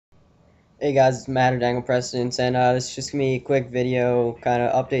Hey guys, it's Matt or Dangle Precedence, and this is just gonna be a quick video kind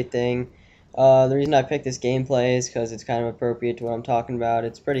of update thing. The reason I picked this gameplay is because it's kind of appropriate to what I'm talking about.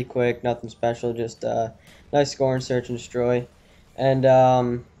 It's pretty quick, nothing special, just nice score and search and destroy. And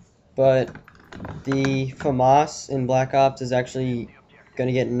but the Famas in Black Ops is actually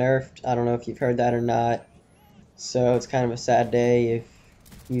gonna get nerfed. I don't know if you've heard that or not. So it's kind of a sad day if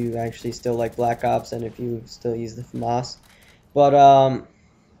you actually still like Black Ops and if you still use the Famas. But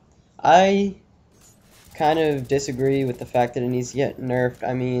I kind of disagree with the fact that it needs to get nerfed.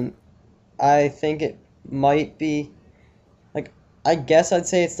 I mean, I think it might be, like, I guess I'd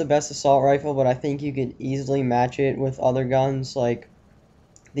say it's the best assault rifle, but I think you could easily match it with other guns. Like,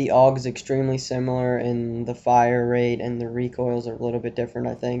 the AUG is extremely similar in the fire rate, and the recoils are a little bit different,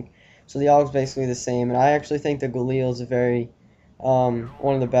 I think. So the AUG is basically the same, and I actually think the Galil is a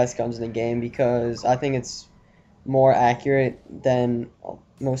one of the best guns in the game because I think it's more accurate than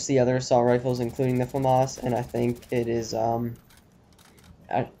most of the other assault rifles, including the FAMAS, and I think it is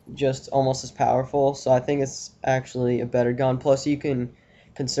just almost as powerful. So I think it's actually a better gun. Plus, you can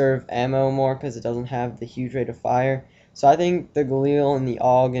conserve ammo more because it doesn't have the huge rate of fire. So I think the Galil and the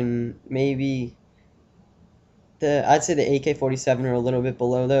AUG and maybe I'd say the AK-47 are a little bit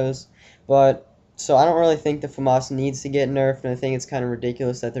below those, but so I don't really think the FAMAS needs to get nerfed, and I think it's kind of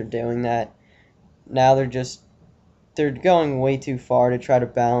ridiculous that they're doing that. Now they're going way too far to try to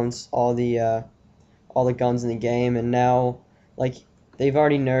balance all the guns in the game, and now like they've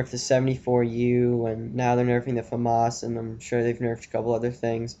already nerfed the 74U, and now they're nerfing the FAMAS, and I'm sure they've nerfed a couple other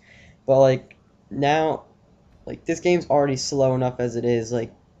things, but like now, like this game's already slow enough as it is.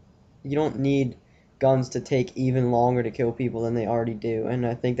 Like you don't need guns to take even longer to kill people than they already do, and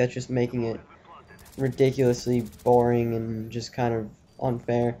I think that's just making it ridiculously boring and just kind of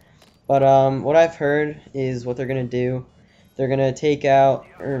unfair. But what I've heard is what they're gonna do. They're gonna take out,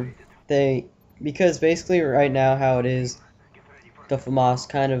 or they, because basically right now how it is, the FAMAS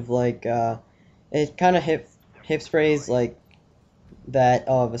kind of like it kind of hip sprays like that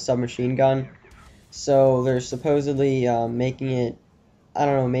of a submachine gun. So they're supposedly making it, I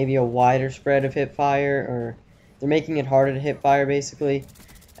don't know, maybe a wider spread of hip fire, or they're making it harder to hip fire basically.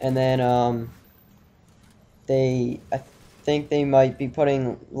 And then I think they might be putting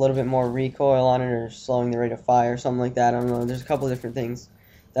a little bit more recoil on it or slowing the rate of fire, something like that. I don't know. There's a couple of different things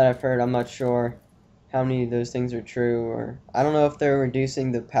that I've heard. I'm not sure how many of those things are true, or I don't know if they're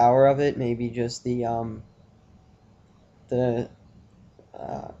reducing the power of it. Maybe just the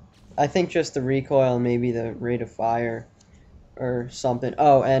I think just the recoil and maybe the rate of fire or something.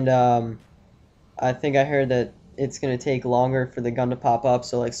 Oh, and I think I heard that it's gonna take longer for the gun to pop up,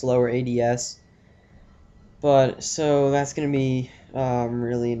 so like slower ADS. But, so that's gonna be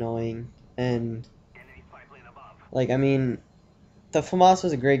really annoying, and, like, I mean, the FAMAS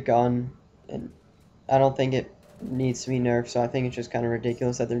was a great gun, and I don't think it needs to be nerfed, so I think it's just kind of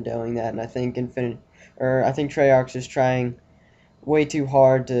ridiculous that they're doing that, and I think I think Treyarch's just trying way too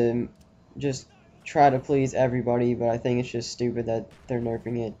hard to just try to please everybody, but I think it's just stupid that they're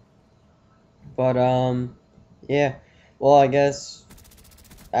nerfing it. But, yeah, well, I guess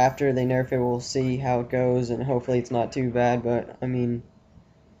after they nerf it, we'll see how it goes, and hopefully it's not too bad, but, I mean,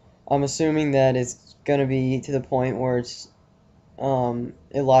 I'm assuming that it's gonna be to the point where it's,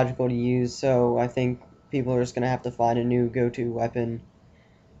 illogical to use, so I think people are just gonna have to find a new go-to weapon.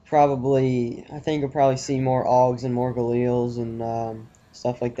 Probably, I think you'll probably see more AUGs and more Galils and,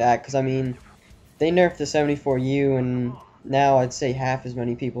 stuff like that, because, I mean, they nerfed the 74U, and now I'd say half as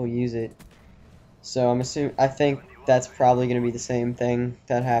many people use it. So I think that's probably going to be the same thing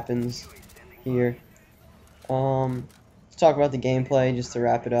that happens here. Let's talk about the gameplay just to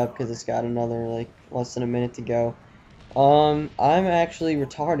wrap it up because it's got another like less than a minute to go. I'm actually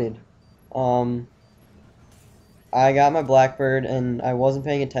retarded. Um, I got my Blackbird and I wasn't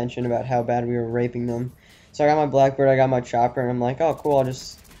paying attention about how bad we were raping them. So I got my Blackbird, I got my chopper, and I'm like, oh cool, I'll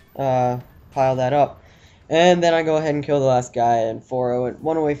just pile that up. And then I go ahead and kill the last guy and 4-0 it,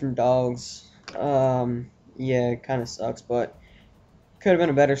 one away from dogs. Yeah, it kind of sucks, but could have been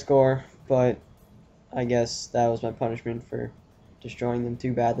a better score, but I guess that was my punishment for destroying them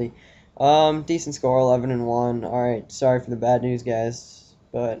too badly. Decent score, 11-1. Alright, sorry for the bad news, guys,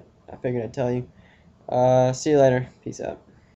 but I figured I'd tell you. See you later. Peace out.